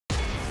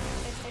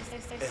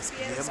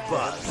SPM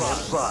Buzz.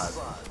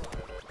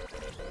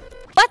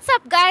 What's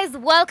up, guys?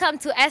 Welcome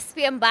to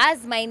SPM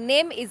Buzz. My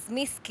name is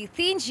Miss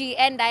Kithinji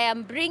and I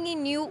am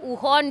bringing you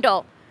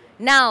Uhondo.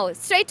 Now,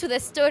 straight to the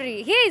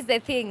story. Here is the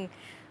thing.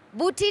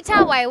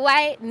 Butita,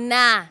 Yeye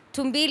na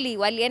 2MBILI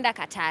walienda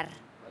Qatar.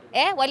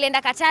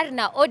 Walienda Qatar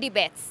na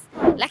Oddibets.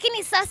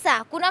 Lakini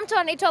sasa kuna mtu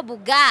anaitwa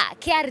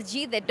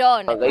Krg'S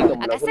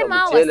akasema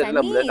hawa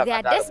wasanii they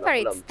are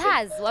desperate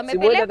stars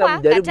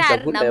wamepelekwa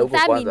Qatar na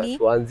mdhamini,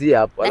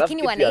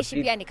 lakini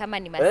wanaishi pia ni kama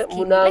ni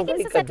maskini.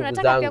 Lakini sasa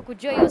tunataka pia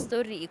kujua hiyo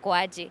story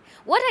ikoaje.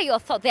 What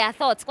are their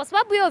thoughts? Kwa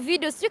sababu hiyo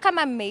video sio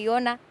kama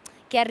mmeiona,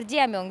 Krg'S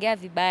ameongea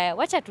vibaya.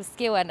 Wacha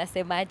tusikie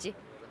wanasemaje.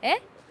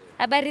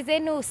 Habari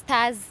zenu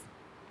stars?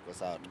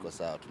 Tuko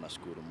sawa,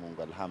 tunashukuru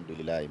Mungu,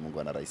 alhamdulillah, Mungu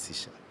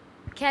anarahisisha.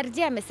 Krg'S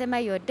amesema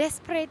you're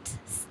desperate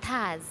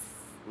stars.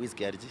 Who is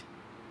Krg'S?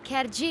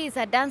 Krg'S is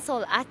a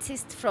dancehall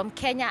artist from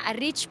Kenya, a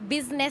rich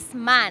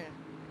businessman.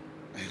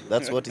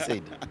 That's what he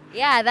said?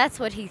 Yeah, that's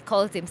what he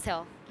calls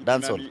himself.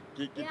 Dancehall?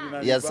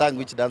 Yeah. He has sung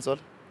which dancehall?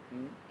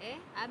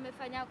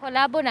 Amefanya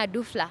collabo na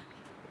Dufla.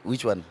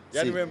 Which one?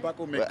 Yani wewe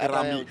mpaka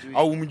umekrami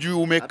au umjui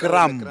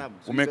umekram.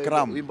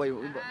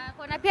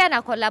 Kuna pia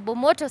na collabo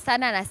moto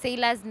sana na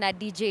Sailors na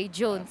DJ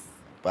Jones.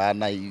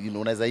 Bana,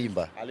 unaweza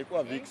imba?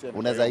 Alikuwa vixen.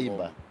 Unaweza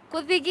imba?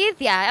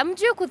 Kuthigithia,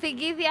 amjui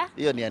kuthigithia?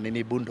 Hiyo ni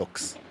nini,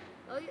 Boondocks?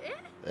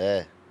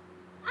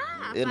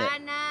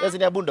 Hapana. Yes,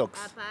 ni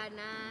Boondocks.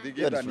 Hapana.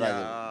 Thigita ni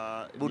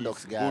ya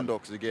Boondocks gang.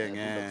 Boondocks gang.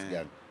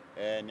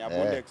 Ni ya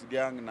Boondocks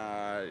gang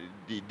na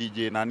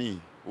DJ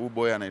nani? Huyu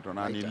boy anaitwa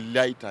nani?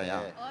 Lighter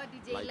ya.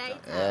 DJ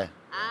Lighter.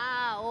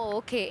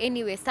 Okay.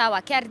 Anyway,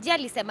 sawa. Krg'S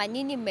alisema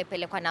nyinyi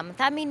mmepelekwa na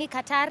mdhamini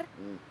Qatar.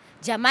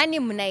 Jamani,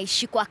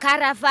 mnaishi kwa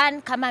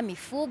caravan kama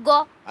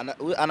mifugo.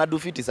 Anadu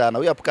fiti sana.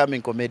 Huyu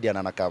upcoming comedian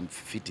anakaa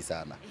fiti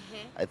sana.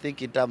 I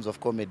think in terms of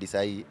comedy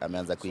sahi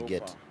ameanza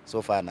kuiget.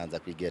 So far anaanza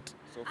kuiget.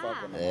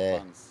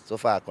 So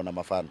far kuna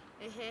mafan.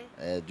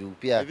 Juu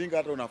pia I think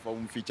hata unafaa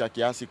umficha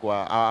kiasi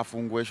kwa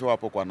afungue show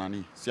hapo kwa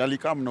nani. Si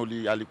alikam na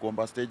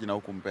alikuomba stage na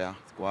hukumpea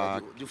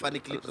kwa funny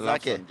clips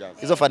zake.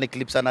 Hizo funny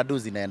clips anadu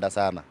zinaenda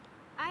sana.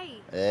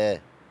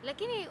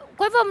 Lakini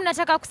kwa hivyo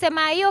mnataka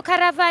kusema hiyo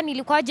caravan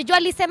ilikuwa jua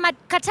alisema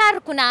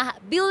Qatar kuna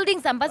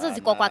buildings ambazo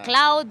ziko kwa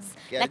clouds,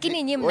 lakini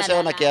nyinyi mnalala.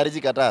 Washaona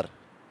Krg'S Qatar?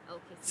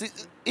 Okay.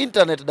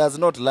 Internet does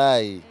not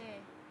lie.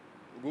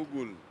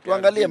 Google.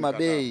 Tuangalie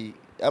mabei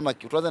ama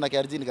tuanze na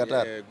Krg'S ni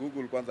Qatar.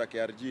 Google kwanza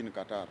Krg'S ni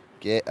Qatar.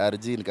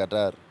 Krg'S ni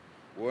Qatar.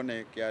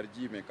 Uone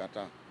Krg'S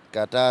imekataa.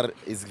 Qatar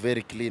is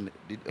very clean.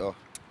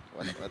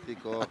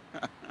 Wanapathiko.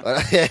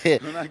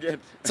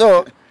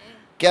 So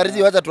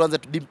Krg'S wacha tuanze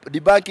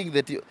debunking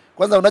the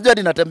kwanza. Unajua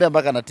ninatembea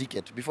mpaka na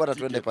ticket before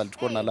tuende pale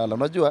tuko na lala.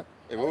 Unajua?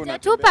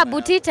 Tupa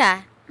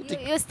Butita.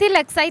 You still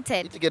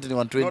excited? Ticket ni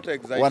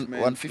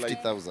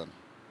 150,000.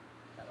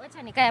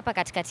 Wacha nikae hapa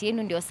katikati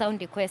yenu ndio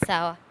sound ikwe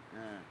sawa.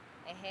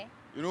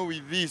 You know,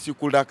 with this you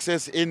could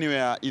access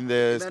anywhere in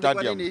the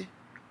stadium. Hiyo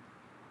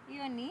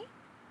ni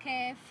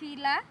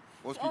Kefila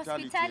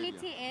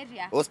Hospitality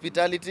area.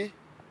 Hospitality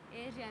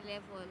Area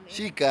level.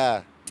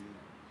 Shika.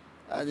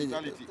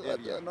 Hospitality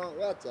area. No,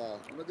 wacha.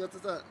 Unajua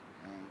sasa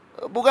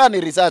Buga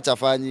ni research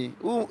afanyi.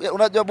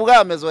 Unajua Buga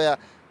amezoea.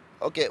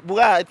 Okay,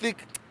 Buga I think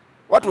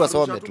watu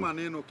wasome tu.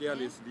 Maneno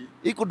carelessly.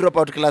 He could drop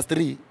out class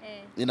 3.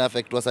 Ina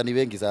affect wasanii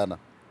wengi sana.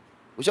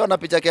 Ushaona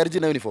picha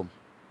Krg'S na uniform?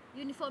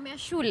 Uniform ya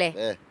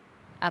shule?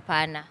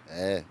 Hapana.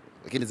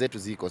 Lakini zetu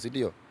ziko, si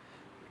ndio?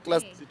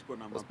 Class tuko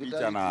na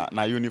mapicha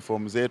na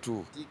uniform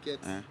zetu.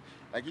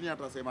 Lakini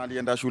atasema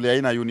alienda shule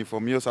haina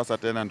uniform, hiyo sasa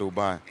tena ndio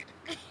ubaya.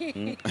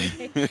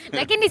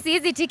 Lakini si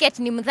hizi ticket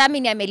ni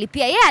mdhamini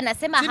amelipia. Yeye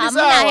anasema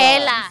hamna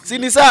hela. Si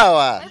ni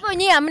sawa? Kwa hivyo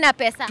nyinyi hamna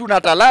pesa.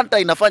 Tuna talanta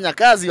inafanya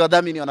kazi,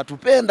 wadhamini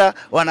wanatupenda,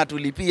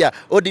 wanatulipia.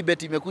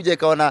 Oddibet imekuja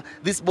ikaona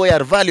this boy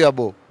are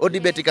valuable.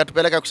 Oddibet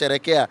ikatupeleka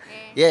kusherekea.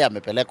 Yeye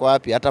amepelekwa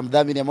wapi? Hata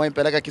mdhamini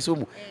amempeleka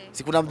Kisumu.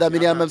 Si kuna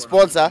mdhamini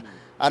amemsponsor,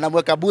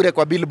 anamweka bure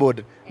kwa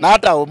billboard. Na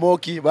hata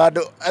omoki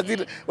bado.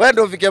 Wewe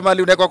ndio ufike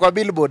mali unawekwa kwa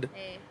billboard.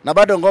 Na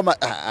bado ngoma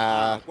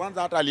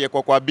kwanza hata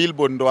aliyekuwa kwa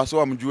billboard ndo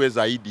wasio mjue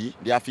zaidi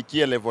ndio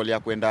afikie level ya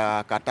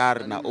kwenda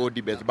Qatar na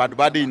Oddibets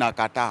bado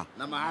inakataa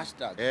na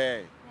mahashtag.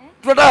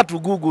 Tunataka tu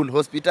Google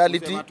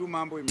hospitality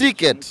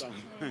ticket.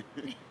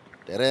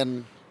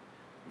 Teren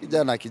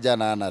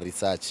kijana ana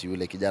research,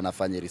 yule kijana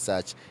afanye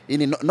research.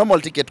 Hii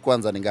normal ticket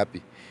kwanza ni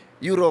ngapi?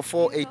 Euro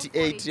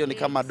 488, hiyo ni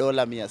kama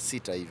dola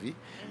 600 hivi.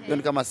 Hiyo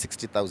ni kama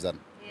 60,000.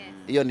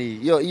 Hiyo ni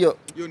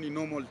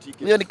normal ticket.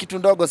 Hiyo ni kitu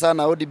ndogo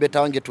sana. Oddibet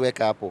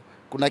wangetuweka hapo.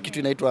 Kuna kitu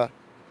inaitwa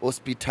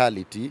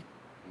hospitality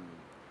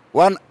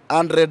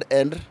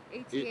 188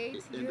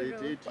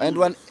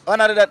 euros.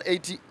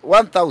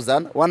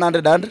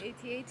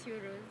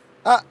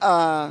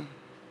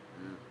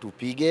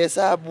 Tupige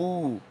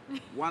hesabu.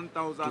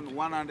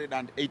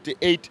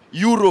 1188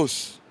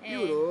 euros.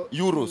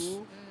 Euros.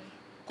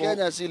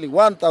 Kenya shilling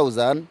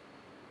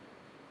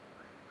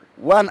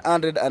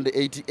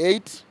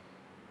 1188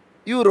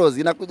 euros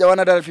inakuja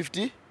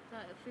 150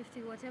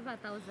 50 whatever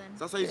thousand.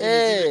 Sasa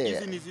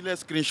hizi ni zile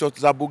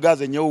screenshots za buga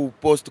zenye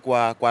upost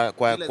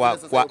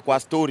kwa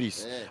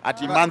stories.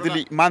 Ati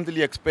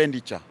monthly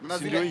expenditure.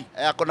 Ndio hii.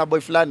 Akona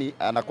boy fulani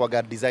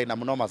anakuwa designer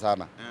mnoma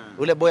sana.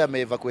 Ule boy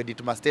ameiva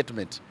kuedit ma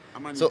statement.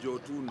 So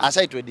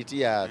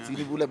ashaitueditia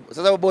ule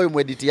sasa boy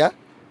mueditia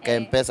ka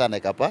M-Pesa na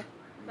kapa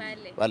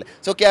pale.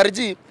 So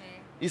KRG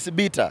is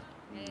bitter.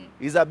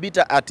 He's a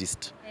bitter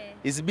artist.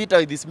 He's bitter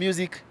with his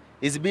music,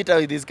 he's bitter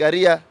with his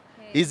career,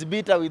 he's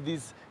bitter with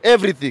his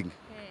everything.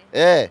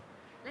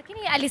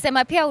 Lakini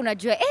alisema pia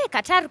unajua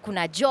Qatar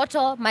kuna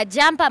joto,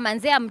 majampa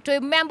manzea mtoi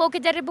membo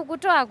ukijaribu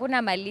kutoa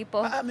hakuna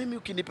malipo. Mimi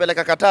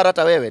ukinipeleka Qatar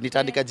hata wewe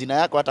nitaandika jina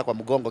yako hata kwa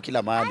mgongo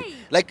kila mahali.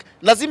 Like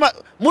lazima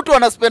mtu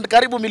ana spend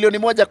karibu milioni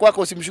 1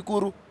 kwako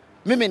usimshukuru.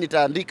 Mimi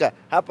nitaandika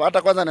hapa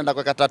hata kwanza naenda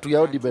kwa tatu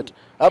ya Odibet.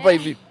 Hapa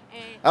hivi.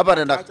 Hapa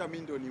naenda. Acha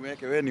mimi ndio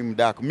niweke, wewe ni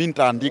mdako. Mimi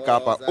nitaandika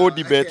hapa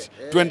Odibet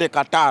twende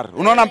Qatar.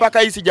 Unaona mpaka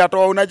hii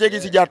sijatoa, unacheki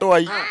sijatoa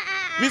hii.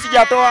 Mimi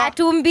sijatoa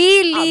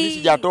 2MBILI. Mimi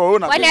sijatoa,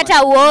 una. Kwani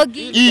hata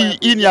uogi.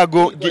 Hii ni ya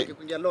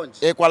kuingia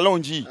launch. Kwa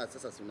launch hii.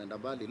 Sasa si unaenda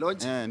mbali.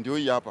 Launch? Ndio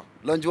hii hapa.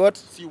 Launch what?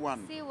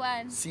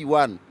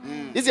 C1.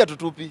 Hizi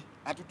hatutupi.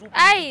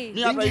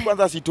 Mimi hata hii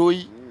kwanza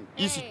sitoi.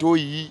 Hii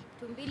sitoi hii.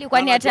 2MBILI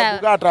kwani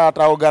hata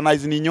ata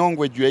organize ni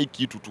nyongwe juu ya hii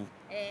kitu tu.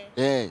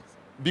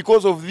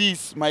 Because of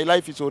this my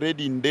life is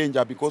already in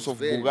danger because of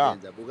buga.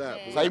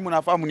 Sasa hivi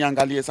mnafahamu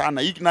niangalie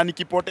sana. Hii na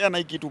nikipotea na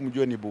hii kitu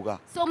mjue ni buga.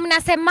 So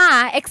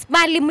mnasema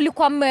mali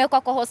mlikuwa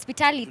mmewekwa kwa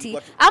hospitality.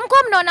 Amko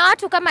mnaona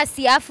watu kama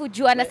siafu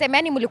juu anasema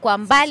yani mlikuwa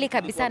mbali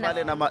kabisa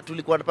na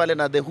tulikuwa pale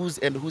na the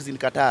who's and who's in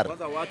Qatar.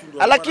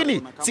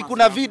 Lakini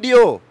sikuna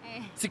video.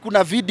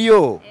 Sikuna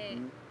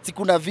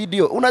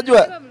video.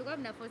 Unajua mlikuwa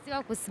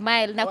mnafosiwa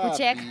kusmile na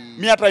kucheka.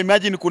 Mimi hata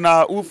imagine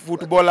kuna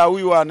footballer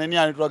huyu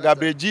anaitwa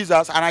Gabriel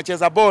Jesus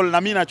anacheza ball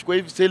na mimi nachukua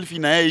hivi selfie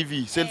na yeye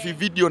hivi, selfie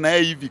video na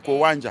yeye hivi kwa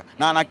uwanja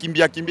na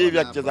anakimbia hivi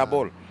akicheza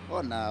ball.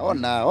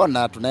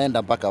 Ona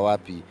tunaenda mpaka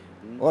wapi?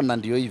 Ona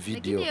ndio hii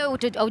video.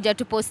 Lakini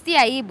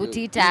hujatupostia hii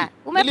Butita.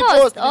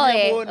 Umepost?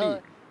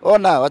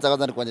 Ona, wacha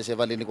kwanza nikuonyeshe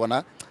vale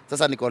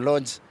sasa niko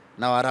launch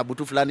na Waarabu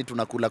tu fulani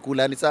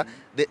tunakula yani sasa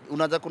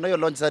unaanza kuna hiyo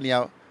launch sana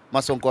ya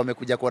Masonko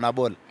wamekuja kuona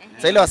ball.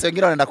 Sasa ile wase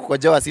wengine wanaenda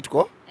kukojoa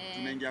sitko.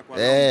 Tunaingia kwa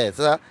launch.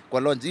 Sasa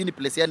kwa launch hii ni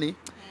place yani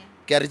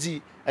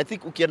KRG I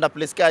think ukienda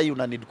place kai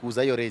una need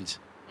kuuza hiyo range.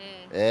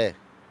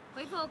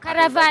 Kwa hivyo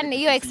caravan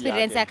hiyo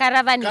experience ya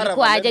caravan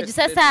ilikuwa aje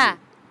sasa?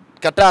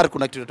 Qatar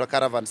kuna kitu inaitwa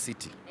Caravan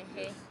City.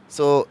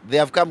 So they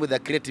have come with a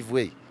creative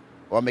way.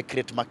 Wame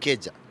create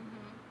makeja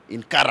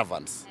in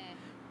caravans.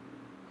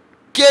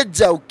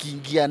 Keja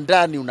ukiingia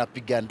ndani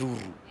unapiga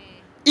nduru.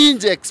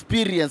 Inje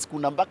experience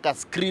kuna mpaka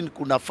screen,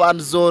 kuna fan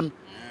zone.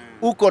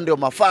 Huko ndio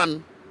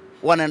mafan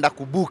wanaenda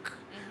kubook.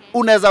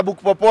 Unaweza book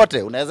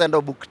popote, unaweza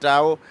enda book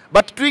tao.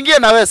 But tuingie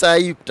na wewe saa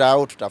hii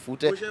tao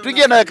tutafute.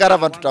 Tuingie na wewe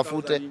caravan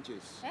tutafute.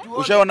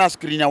 Ushaona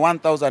screen ya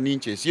 1000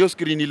 inches. Hiyo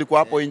screen ilikuwa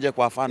hapo nje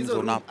kwa fan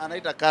zone hapo.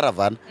 Anaita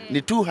caravan ni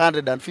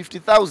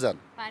 250,000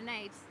 per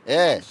night.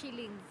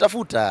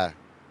 Tafuta.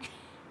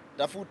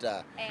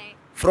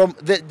 From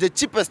the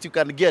cheapest you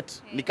can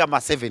get ni kama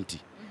 70.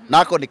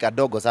 Nako ni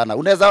kadogo sana.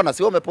 Unaweza ona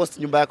si wewe umepost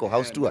nyumba yako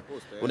house tour.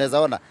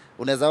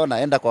 Unaweza ona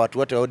enda kwa watu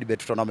wote wa Odibet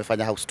tutaona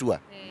wamefanya house tour.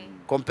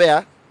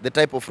 Compare the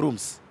type of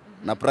rooms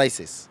na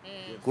prices.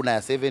 Kuna ya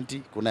 70,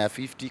 kuna ya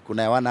 50,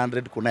 kuna ya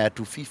 100, kuna ya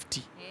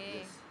 250.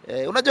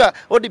 Unajua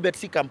Odibet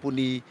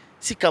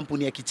si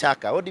kampuni ya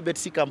kichaka. Odibet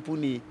si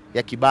kampuni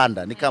ya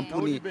kibanda, ni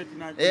kampuni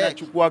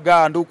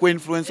inachukuaga ndio kwa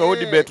influencer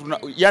Odibet.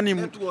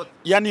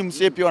 Yani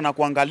msee pia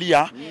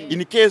anakuangalia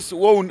in case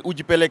wewe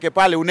ujipeleke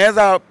pale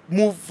unaweza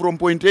move from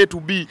point A to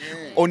B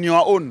on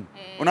your own.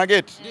 Una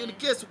get? In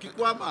case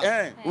ukikwama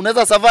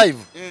unaweza survive.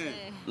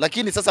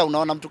 Lakini sasa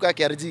unaona mtu kama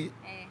KRG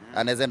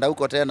anaweza enda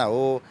huko tena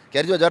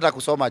KRG hata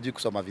kusoma ajui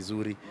kusoma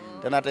vizuri.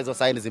 Tena hata hizo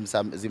sign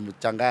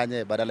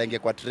zimchanganye badala ingie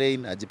kwa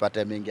train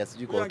ajipate mengi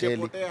asijui kwa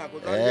hoteli.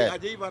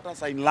 Ajaiva hata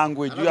sign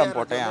language juu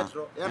ampotea.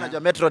 Anajua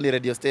metro ni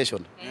radio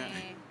station.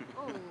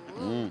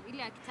 Ile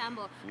ya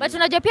kitambo. But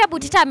unajua pia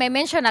Butita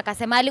amemention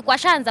akasema alikuwa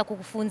shaanza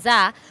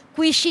kukufunza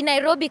kuishi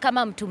Nairobi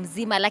kama mtu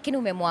mzima lakini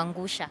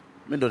umemwangusha.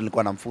 Mimi ndo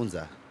nilikuwa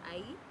namfunza.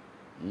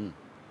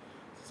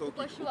 So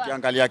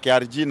ukiangalia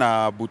KRG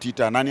na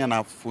Butita nani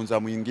anafunza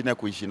mwingine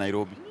kuishi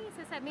Nairobi?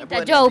 Sasa mimi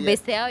nitajua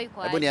ubeste yao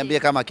iko aje. Hebu niambie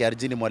kama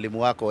KRG ni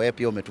mwalimu wako wewe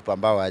pia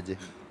umetupambao aje?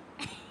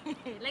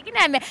 Lakini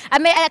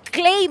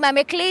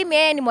ameclaim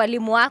yeye ni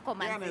mwalimu wako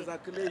man.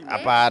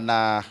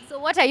 Hapana.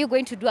 So what are you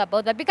going to do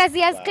about that? Because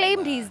he has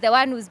claimed he's the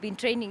one who's been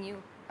training you.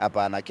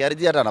 Hapana,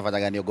 KRG hata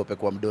anafanya niogope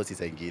kwa mdosi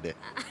saa nyingine.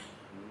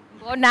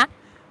 Mbona?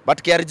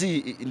 But KRG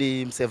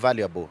ni mse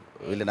valuable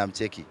vile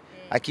namcheki.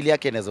 Akili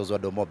yake inaweza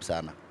domob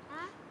sana.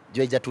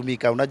 Jua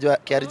haijatumika, unajua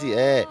KRG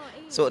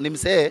so ni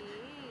mse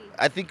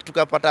I think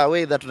tukapata a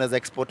way that tunaweza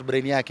export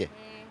brain yake.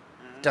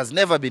 It has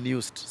never been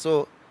used.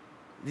 So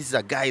this is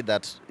a guy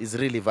that is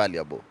really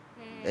valuable.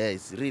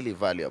 It's really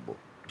valuable.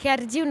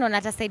 KRG unaona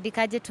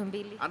atasaidikaje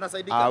 2MBILI?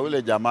 Anasaidika.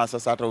 Ule jamaa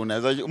sasa hata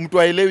unaweza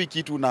mtu aelewi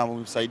kitu na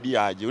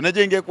umsaidia aje.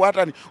 Unajua ingekuwa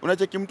hata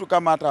unacheki mtu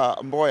kama hata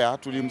Mboya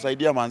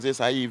tulimsaidia manze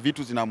sasa hii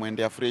vitu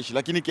zinamwendea fresh,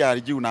 lakini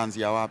KRG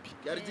unaanzia wapi?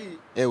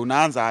 KRG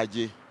unaanza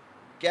aje?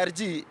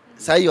 KRG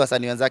sasa hii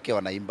wasanii wenzake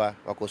wanaimba,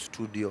 wako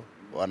studio,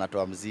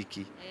 wanatoa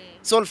muziki.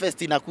 Soul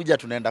Fest inakuja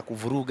tunaenda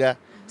kuvuruga.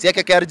 Si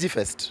yake KRG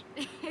Fest.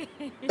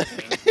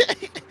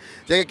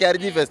 Si yake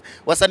KRG Fest.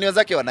 Wasanii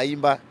wenzake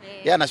wanaimba,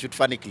 yeye ana shoot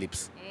funny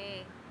clips.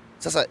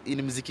 Sasa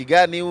ni muziki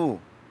gani huu?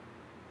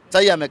 Sasa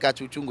yeye amekaa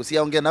chuchungu, si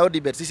aongee na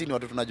Odibet, sisi ni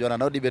watu tunajuana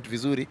na Odibet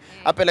vizuri.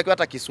 Apelekwe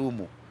hata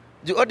Kisumu.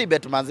 Juu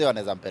Odibet manzee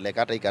wanaweza mpeleka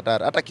hata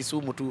Qatar, hata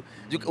Kisumu tu.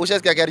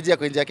 Ushasikia KRG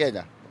yako nje ya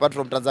Kenya, apart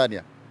from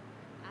Tanzania?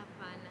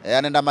 Hapana.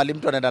 Anaenda mali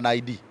mtu anaenda na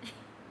ID.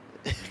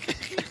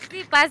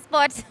 Si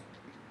passport.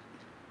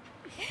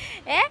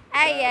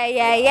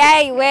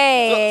 Ai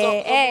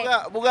we.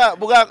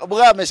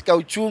 Buga ameshika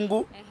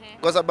uchungu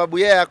kwa sababu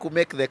yeye haku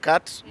make the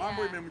cut.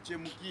 Mambo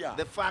imemchemukia.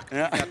 The fact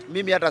that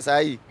mimi hata saa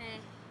hii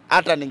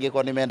hata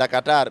ningekuwa nimeenda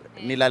Qatar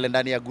nilale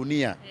ndani ya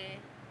gunia.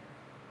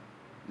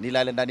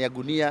 Nilale ndani ya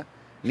gunia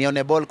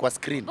nione ball kwa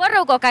screen.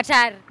 Bora uko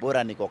Qatar.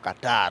 Bora niko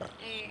Qatar.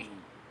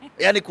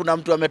 Yaani kuna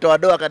mtu ametoa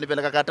doa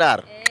akanipeleka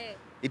Qatar.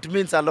 It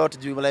means a lot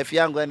juu life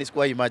yangu, yani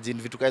sikuwa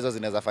imagine vitu hizo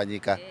zinaweza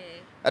fanyika.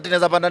 Hata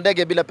naweza panda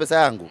ndege bila pesa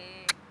yangu.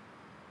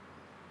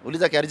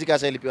 Uliza KRG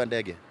kasha ilipiwa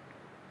ndege.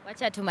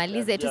 Wacha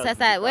tumalize tu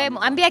sasa. Wewe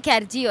ambia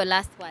KRG your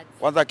last words.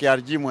 Kwanza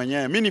KRG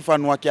mwenyewe, mimi ni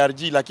fan wa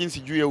KRG lakini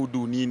sijui yeye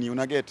udu nini,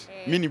 una get?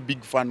 Mimi ni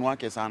big fan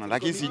wake sana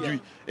lakini sijui.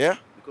 Ni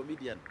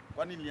comedian.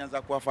 Kwani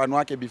nilianza kuwa fan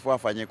wake before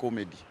afanye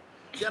comedy?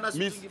 Kiana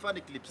shooting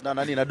funny clips na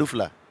nani na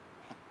Dufla.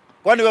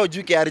 Kwani wewe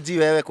ujui KRG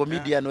wewe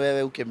comedian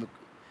wewe uke.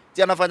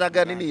 Si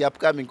anafanyaga nini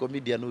upcoming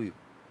comedian huyu?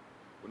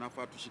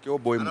 Unafaa tushike huyo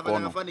boy mkono.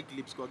 Anafanya funny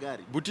clips kwa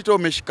Gari. Butita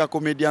umeshika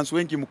comedians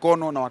wengi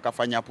mkono na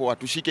wakafanya poa,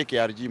 tushike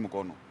KRG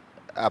mkono.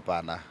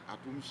 Hapana.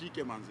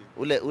 Atumshike manzi.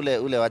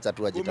 Ule wacha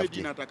tu ajitafutie.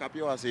 Comedy nataka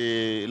pia wase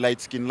light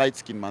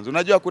skin manzi.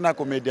 Unajua kuna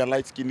comedian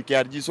light skin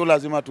KRG, so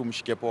lazima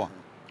tumshike poa.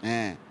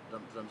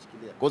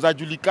 Tutamshikilia. Koza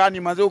julikani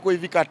manzi huko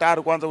hivi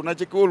Qatar kwanza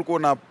unacheki wewe ulikuwa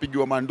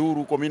unapigwa manduru,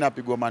 huko mimi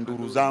napigwa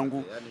manduru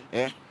zangu.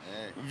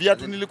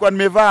 Viatu nilikuwa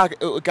nimevaa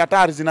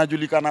Qatar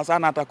zinajulikana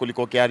sana hata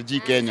kuliko KRG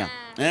Kenya.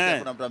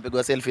 Kuna mtu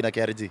ampigwa selfie na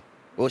KRG.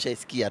 Wewe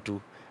ushaisikia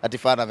tu. Ati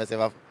fan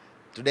amesema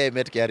today I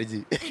met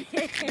KRG.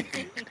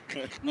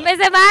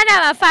 Mmesema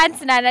ana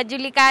mafans na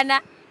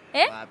anajulikana.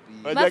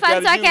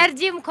 Mafans wa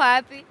KRG mko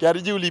wapi?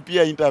 KRG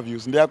ulipia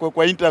interviews. Ndio yako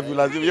kwa interview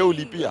lazima yeye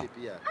ulipia.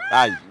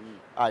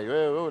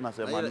 Wewe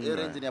unasema nini?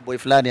 Range ni ya boy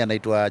fulani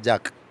anaitwa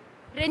Jack.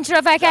 Range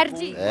Rover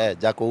KRG?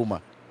 Jack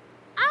Ouma.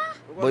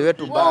 Boy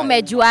wetu mbaya. Wewe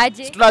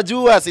umejuaje?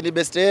 Tunajua, si ni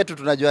best yetu,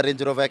 tunajua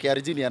Range Rover ya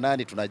KRG ni ya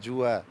nani,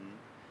 tunajua.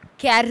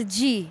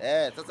 KRG.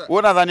 Sasa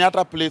wewe nadhani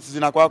hata plates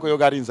zina kwako hiyo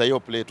gari nza hiyo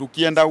plate.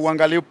 Ukienda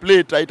uangalie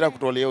plate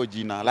haitakutolea hiyo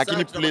jina,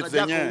 lakini plates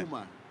zenyewe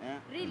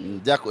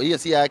Jack hiyo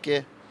si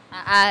yake.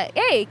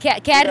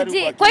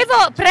 KRG. Kwa hivyo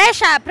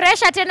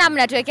pressure tena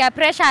mnatuwekea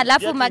pressure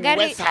alafu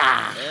magari. Anyway,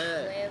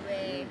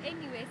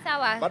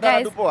 sawa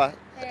guys.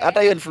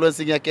 Hata hiyo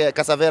influencing yake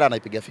Kasavera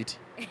anaipiga fiti.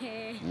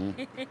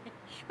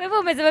 Kwa hivyo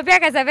umesema pia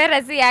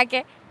Kasavera si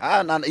yake.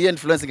 Na hiyo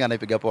influencing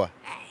anaipiga poa.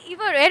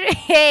 Hivyo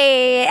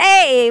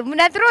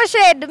mna throw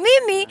shade.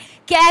 Mimi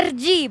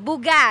KRG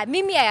Buga,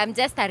 mimi I am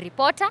just a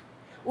reporter.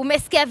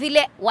 Umesikia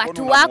vile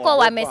watu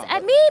wako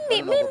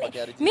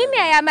mimi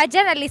I am a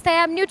journalist, I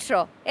am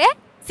neutral.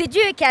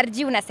 Sijui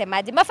KRG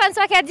unasemaje? Mafans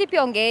wa KRG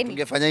pia ongeeni.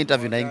 Tungefanya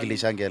interview na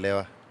English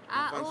angeelewa.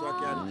 Mafans wa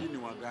KRG ni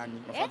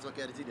wagani? Mafans wa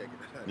KRG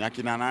ni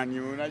akina nani?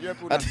 Unajua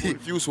kuna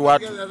confuse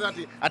watu.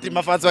 Ati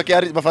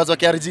mafans wa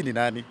KRG ni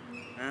nani?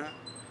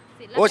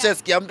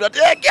 Sikia mtu ati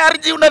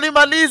KRG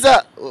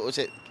unanimaliza.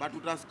 But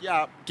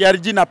utasikia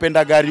KRG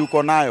napenda gari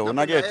uko nayo,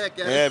 una get?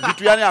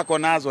 Vitu yani ako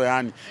nazo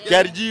yani.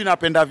 KRG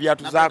napenda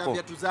viatu zako.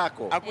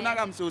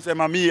 Hakuna mse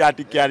usema mimi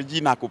ati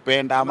KRG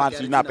nakupenda ama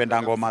si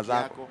napenda ngoma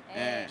zako.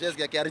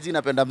 Unasikia KRG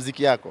napenda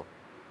muziki yako.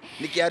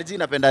 Ni KRG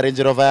napenda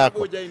Range Rover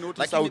yako.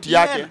 Sauti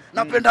yake.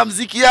 Napenda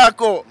muziki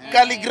yako.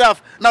 Calligraph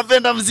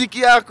napenda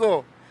muziki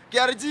yako.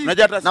 KRG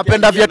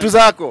napenda viatu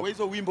zako.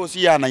 Hizo wimbo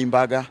si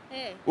anaimbaga.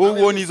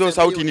 Uone hizo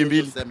sauti ni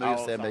mbili.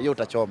 Useme hiyo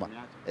utachoma.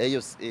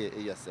 Hiyo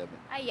sema.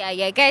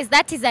 Guys,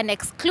 that is an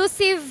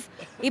exclusive.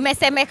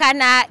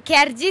 Imesemekana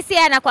KRG si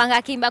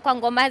anakuanga kimba kwa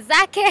ngoma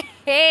zake.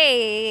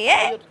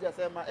 Hiyo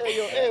tujasema.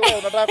 Wewe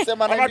unataka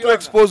kusema na tu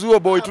expose huyo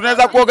boy.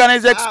 Tunaweza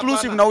kuorganize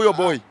exclusive na huyo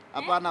boy.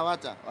 Hapana,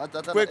 wacha.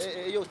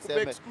 Hiyo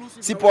useme.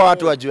 Sipo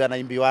watu wajue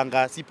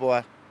anaimbiwanga,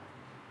 sipo.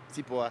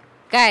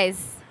 Guys,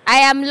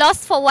 I am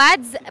lost for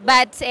words,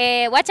 but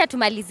wacha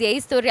tumalizie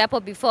hii story hapo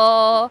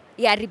before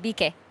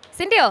yaribike.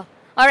 Si ndio?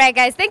 Alright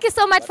guys, thank you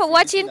so much for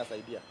watching.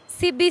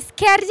 CBC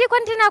KRG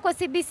kwani tena kwa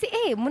CBC.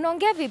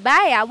 Mnaongea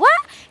vibaya.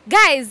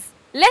 Guys,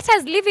 let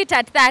us leave it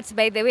at that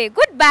by the way.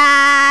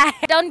 Goodbye.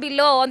 Down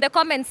below on the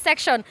comment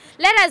section,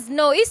 let us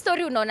know hii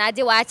story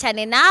unaonaje,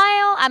 waachane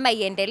nayo ama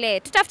iendelee.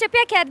 Tutafute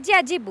pia KRG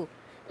ajibu.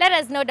 Let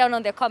us know down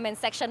on the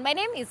comment section. My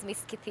name is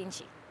Miss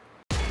Kithinji.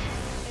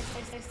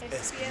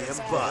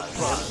 SPM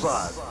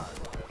Buzz.